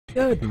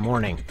Good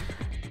morning.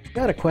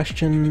 Got a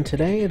question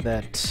today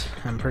that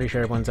I'm pretty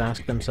sure everyone's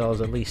asked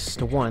themselves at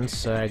least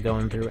once,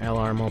 going through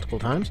LR multiple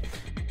times,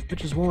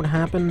 which is what would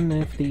happen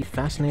if the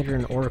Fascinator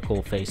and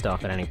Oracle faced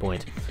off at any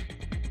point.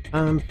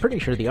 I'm pretty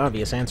sure the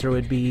obvious answer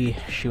would be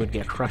she would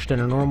get crushed in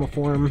her normal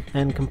form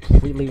and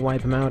completely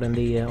wipe him out in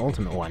the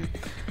ultimate one.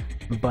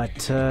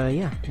 But,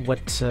 yeah,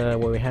 what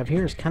we have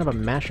here is kind of a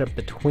mashup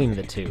between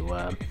the two.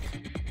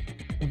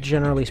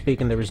 Generally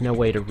speaking, there was no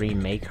way to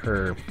remake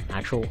her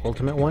actual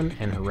ultimate one,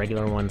 and her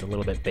regular one's a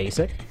little bit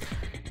basic.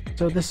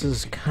 So this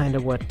is kind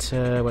of what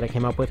I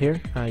came up with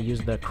here. I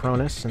used the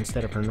Cronus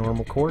instead of her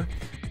normal core.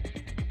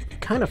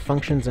 Kind of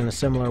functions in a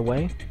similar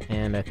way,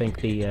 and I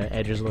think the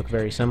edges look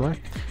very similar.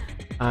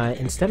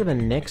 Instead of the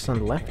Nyx on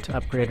the left,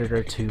 upgraded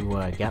her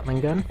to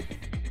Gatling gun.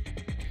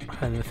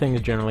 The thing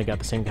has generally got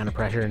the same kind of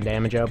pressure and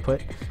damage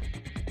output.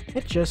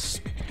 It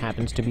just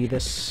happens to be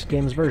this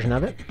game's version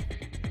of it.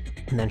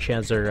 And then she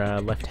has her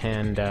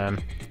left-hand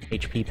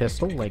HP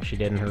pistol, like she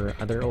did in her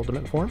other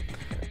ultimate form.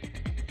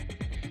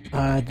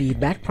 The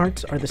back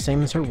parts are the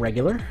same as her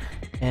regular,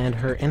 and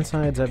her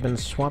insides have been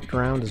swapped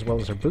around as well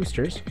as her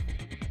boosters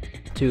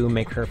to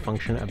make her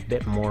function a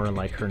bit more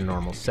like her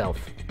normal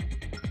self.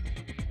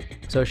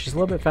 So she's a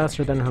little bit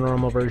faster than her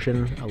normal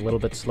version, a little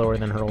bit slower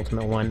than her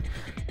ultimate one.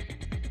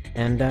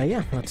 And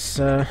yeah, let's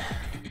see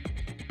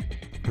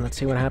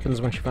what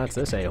happens when she fights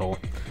this a-hole.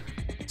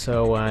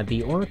 So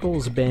the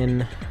Oracle's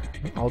been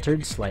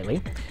altered slightly.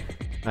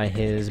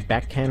 His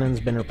back cannon's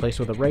been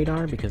replaced with a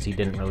radar because he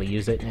didn't really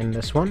use it in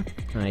this one.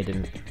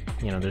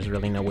 There's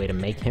really no way to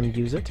make him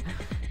use it.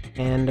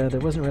 And there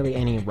wasn't really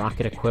any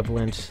rocket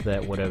equivalent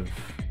that would have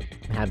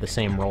had the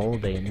same role.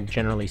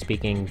 Generally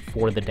speaking,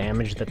 for the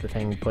damage that the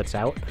thing puts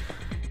out,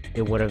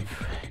 it would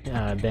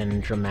have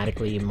been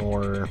dramatically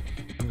more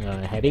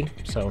heavy.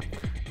 So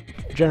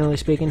generally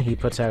speaking, he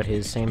puts out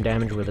his same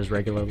damage with his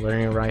regular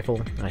linear rifle.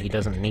 He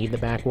doesn't need the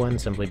back one,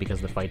 simply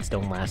because the fights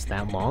don't last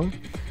that long.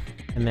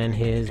 And then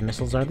his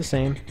missiles are the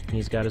same.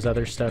 He's got his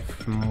other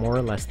stuff more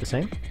or less the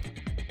same.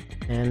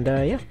 And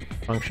yeah,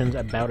 functions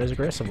about as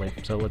aggressively.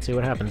 So let's see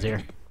what happens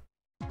here.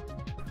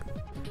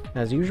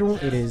 As usual,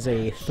 it is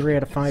a 3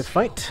 out of 5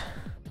 fight,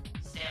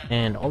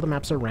 and all the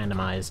maps are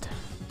randomized.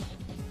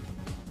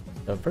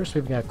 So first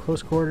we've got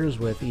close quarters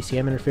with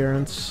ECM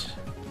interference.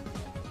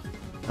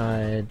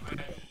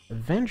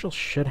 Evangel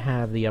should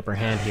have the upper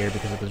hand here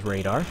because of his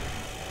radar.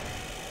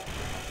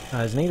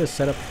 Zinaida's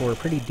set up for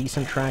pretty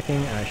decent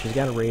tracking. She's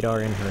got a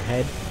radar in her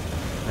head.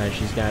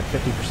 She's got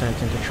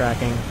 50% into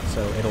tracking,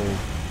 so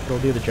it'll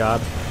do the job.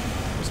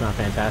 It's not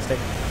fantastic.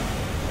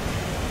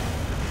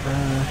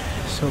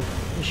 So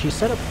she's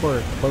set up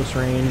for close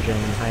range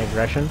and high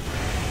aggression.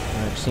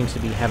 Seems to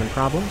be having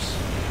problems.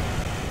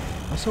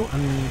 Also,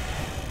 I'm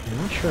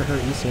not sure her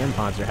ECM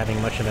pods are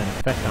having much of an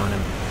effect on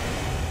him. I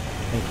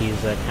think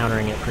he's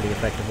countering it pretty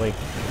effectively.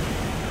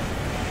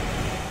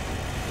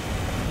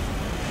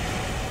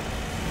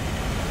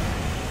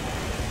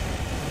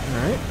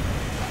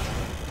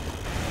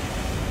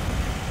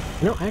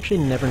 Alright. I actually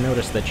never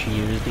noticed that she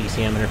used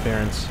ECM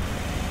interference.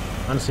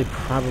 Honestly,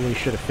 probably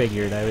should have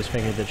figured. I always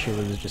figured that she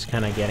was just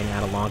kind of getting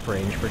out of lock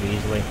range pretty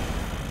easily.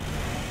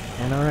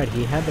 And alright,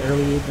 he had the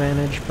early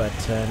advantage, but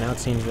now it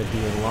seems that he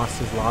had lost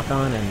his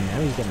lock-on, and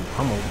now he's getting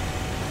pummeled.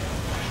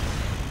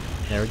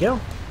 There we go.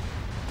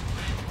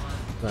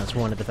 That's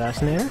one at the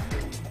Fascinator.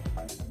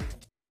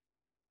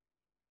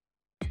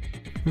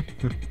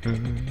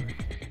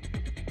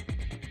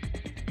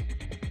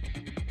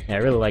 Yeah, I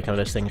really like how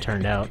this thing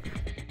turned out.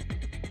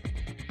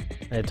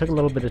 It took a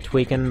little bit of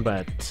tweaking,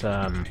 but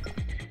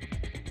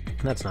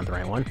that's not the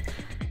right one.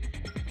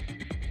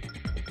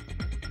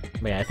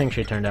 But yeah, I think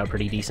she turned out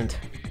pretty decent.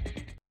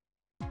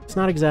 It's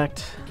not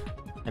exact,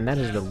 and that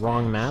is the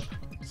wrong map.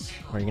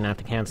 We're gonna have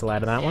to cancel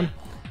out of that one.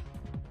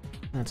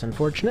 That's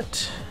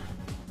unfortunate.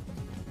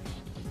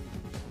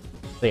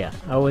 So yeah,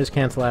 I always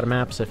cancel out of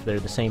maps if they're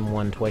the same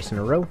one twice in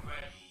a row.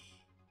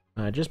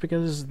 Just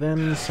because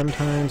then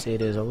sometimes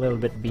it is a little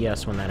bit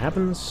BS when that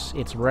happens.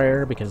 It's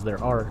rare because there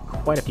are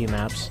quite a few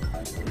maps.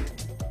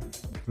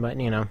 But,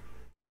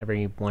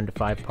 every 1 to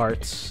 5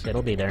 parts,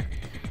 it'll be there.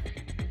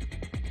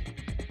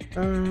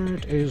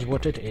 It is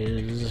what it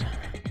is.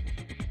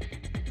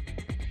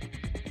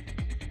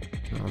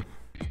 I'll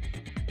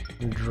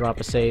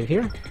drop a save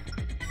here.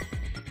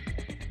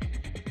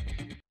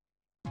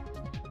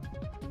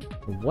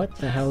 What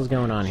the hell is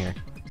going on here?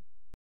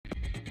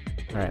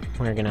 Alright,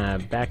 we're gonna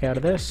back out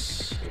of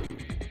this.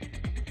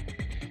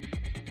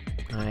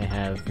 I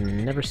have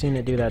never seen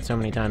it do that so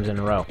many times in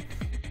a row.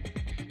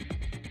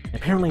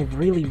 Apparently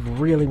really,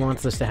 really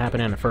wants this to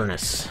happen in a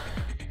furnace.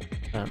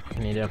 What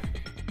can you do?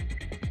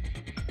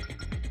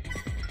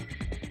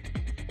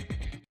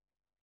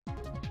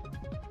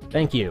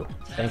 Thank you.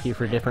 Thank you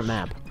for a different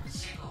map.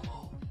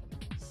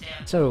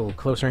 So,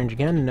 close range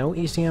again, no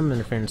ECM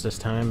interference this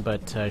time,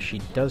 but she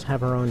does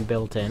have her own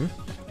built-in.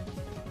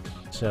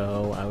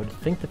 So, I would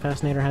think the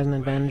Fascinator has an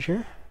advantage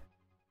here.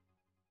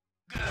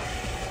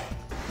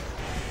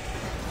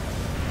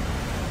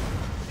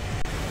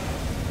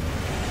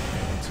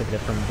 Let's look at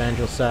it from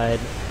Evangel's side.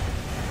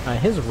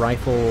 His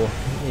rifle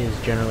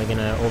is generally going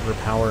to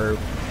overpower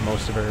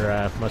most of her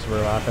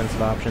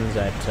offensive options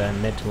at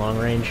mid to long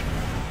range.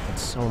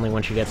 It's only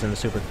when she gets into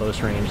super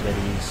close range that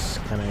he's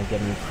kind of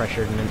getting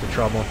pressured and into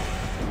trouble.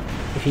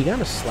 If he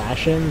got a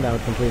slash in, that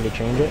would completely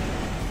change it.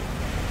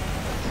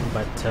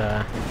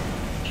 But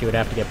she would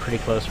have to get pretty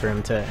close for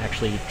him to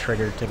actually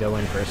trigger to go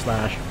in for a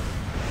slash.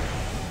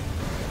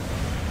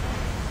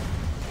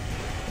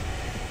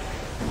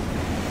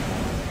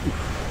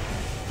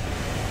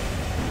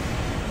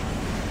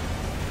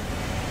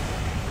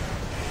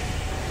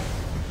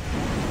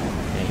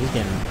 Yeah, he's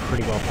getting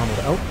pretty well pummeled.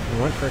 Oh,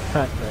 he went for a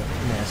cut, but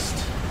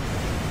missed.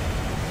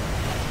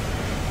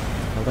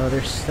 Although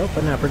they're still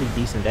putting out pretty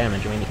decent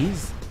damage. I mean,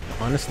 he's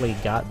honestly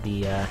got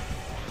the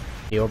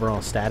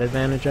overall stat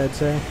advantage, I'd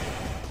say.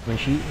 I mean,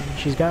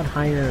 she's got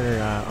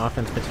higher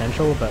offense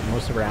potential, but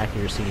most of her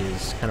accuracy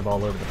is kind of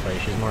all over the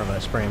place. She's more of a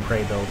spray and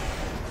pray build.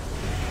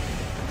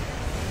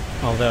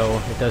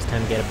 Although, it does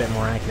tend to get a bit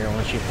more accurate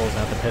once she pulls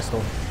out the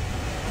pistol.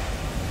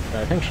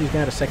 But I think she's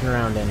got a second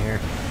round in here.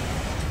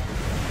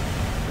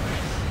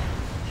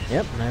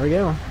 Yep, there we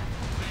go.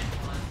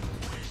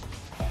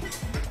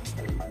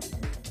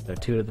 So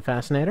 2 to the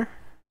Fascinator.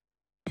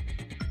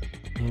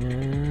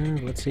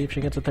 And let's see if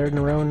she gets a third in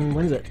a row and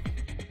wins it.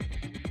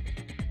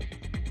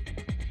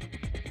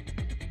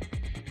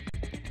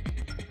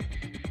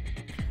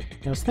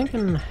 I was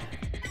thinking,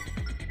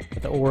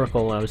 with the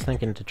Oracle, I was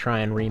thinking to try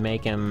and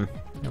remake him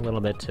a little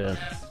bit to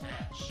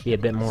be a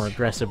bit more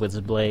aggressive with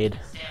his blade.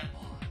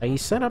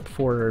 He's set up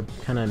for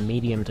kind of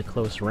medium to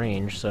close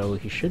range, so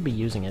he should be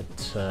using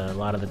it a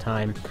lot of the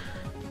time.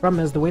 Problem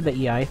is, the way the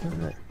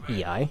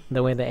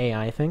the way the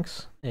AI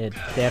thinks, they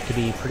have to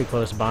be pretty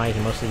close by.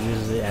 He mostly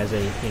uses it as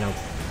a, you know,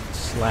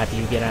 slap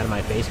you, get out of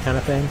my face kind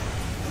of thing.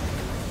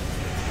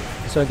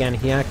 So again,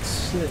 he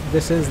acts,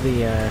 this is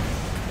the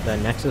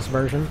Nexus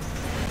version.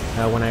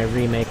 When I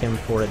remake him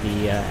for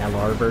the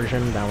LR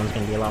version, that one's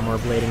going to be a lot more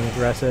blading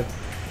aggressive,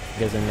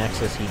 because in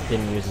Nexus he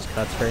didn't use his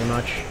cuts very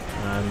much.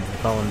 I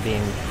recall him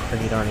being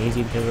pretty darn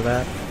easy because of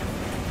that.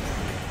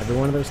 Every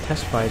one of those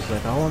test fights is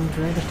like, oh, I'm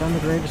the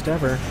greatest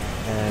ever,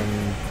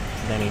 and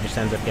then he just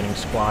ends up getting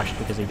squashed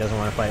because he doesn't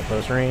want to fight at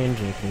close range,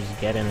 and you can just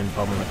get in and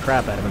pummel the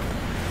crap out of him.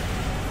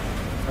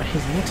 But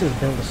his Nexus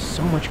build is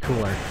so much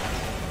cooler.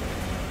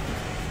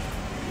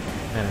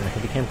 I don't know, he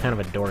became kind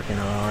of a dork in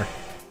LR.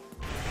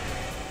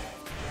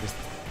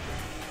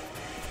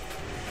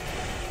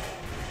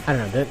 I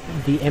don't know,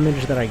 the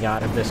image that I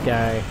got of this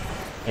guy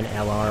in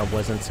LR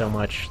wasn't so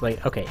much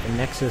like, okay, in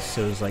Nexus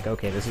it was like,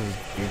 okay, this is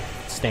your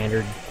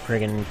standard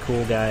friggin'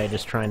 cool guy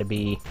just trying to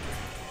be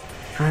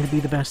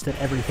the best at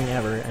everything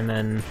ever, and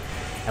then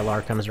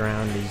LR comes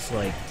around, he's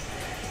like,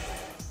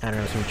 I don't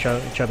know, some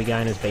chubby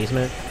guy in his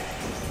basement.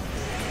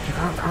 He's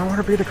like, I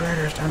want to be the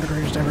greatest, I'm the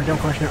greatest ever, don't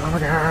question it, oh my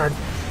god!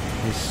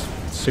 He's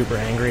super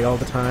angry all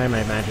the time.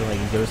 I imagine like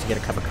he goes to get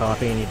a cup of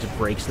coffee and he just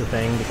breaks the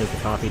thing because the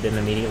coffee didn't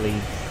immediately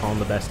call him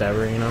the best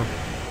ever, you know?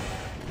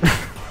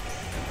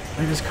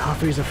 Like, this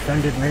coffee's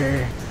offended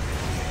me.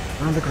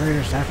 I'm the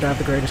greatest, I have to have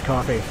the greatest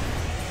coffee.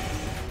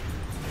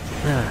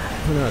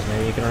 Who knows,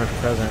 maybe he can run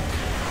for president.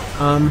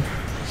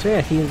 So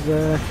yeah, he's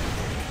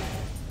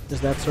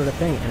just that sort of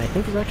thing, and I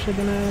think he's actually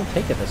gonna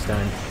take it this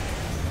time.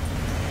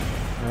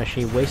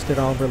 She wasted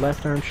all of her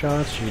left arm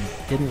shots, she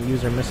didn't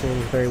use her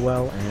missiles very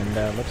well,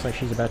 and looks like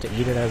she's about to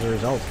eat it as a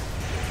result.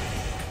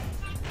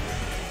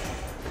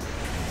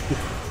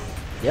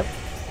 Yep.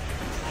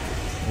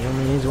 He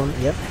only needs one.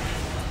 Yep.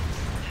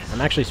 I'm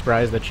actually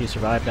surprised that she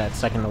survived that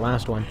second to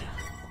last one,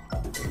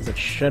 because it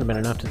should have been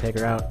enough to take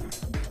her out.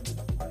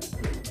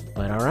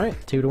 But alright,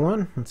 2 to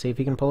 1. Let's see if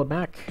he can pull it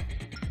back.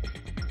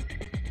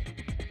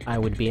 I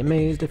would be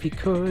amazed if he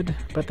could,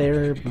 but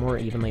they're more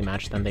evenly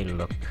matched than they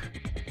look.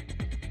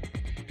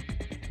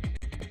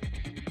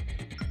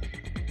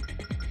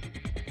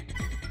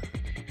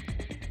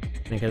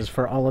 Because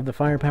for all of the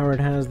firepower it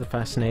has, the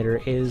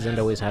Fascinator is, and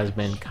always has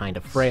been, kind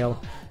of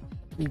frail.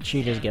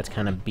 She just gets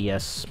kind of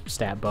BS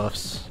stat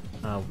buffs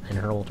in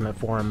her ultimate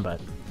form, but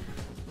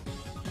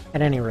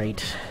at any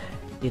rate,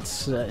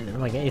 it's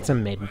it's a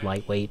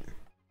mid-lightweight.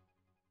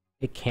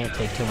 It can't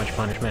take too much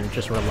punishment, it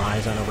just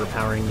relies on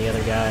overpowering the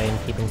other guy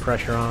and keeping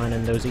pressure on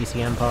and those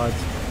ECM pods,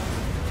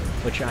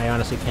 which I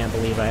honestly can't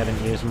believe I haven't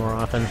used more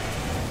often.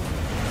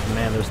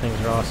 Man, those things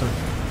are awesome.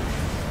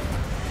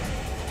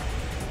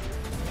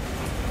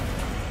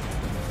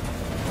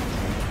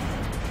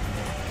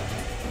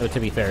 Though to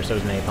be fair, so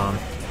is Napalm.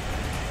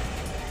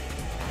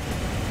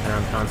 And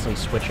I'm constantly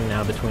switching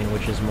now between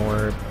which is more,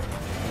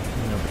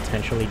 you know,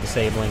 potentially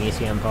disabling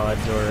ECM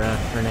pods or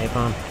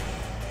Napalm.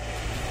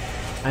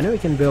 I know he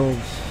can build,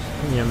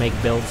 you know, make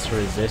builds to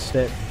resist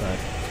it, but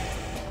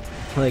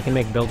well, he can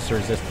make builds to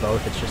resist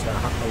both. It's just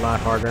a lot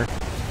harder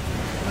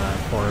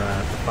for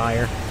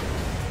fire,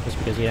 just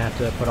because you have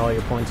to put all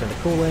your points into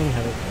cooling,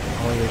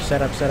 have all your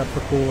setup set up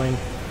for cooling.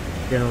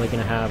 You're generally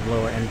going to have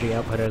lower energy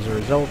output as a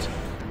result.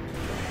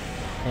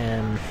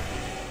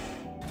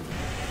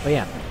 But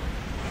yeah,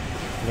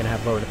 you're going to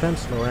have lower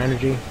defense, lower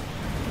energy,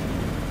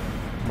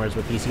 Whereas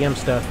with PCM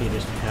stuff, you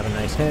just have a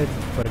nice head,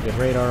 put a good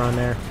radar on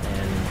there,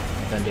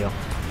 and done deal.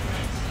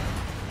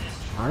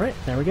 Alright,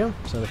 there we go.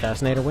 So the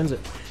Fascinator wins it.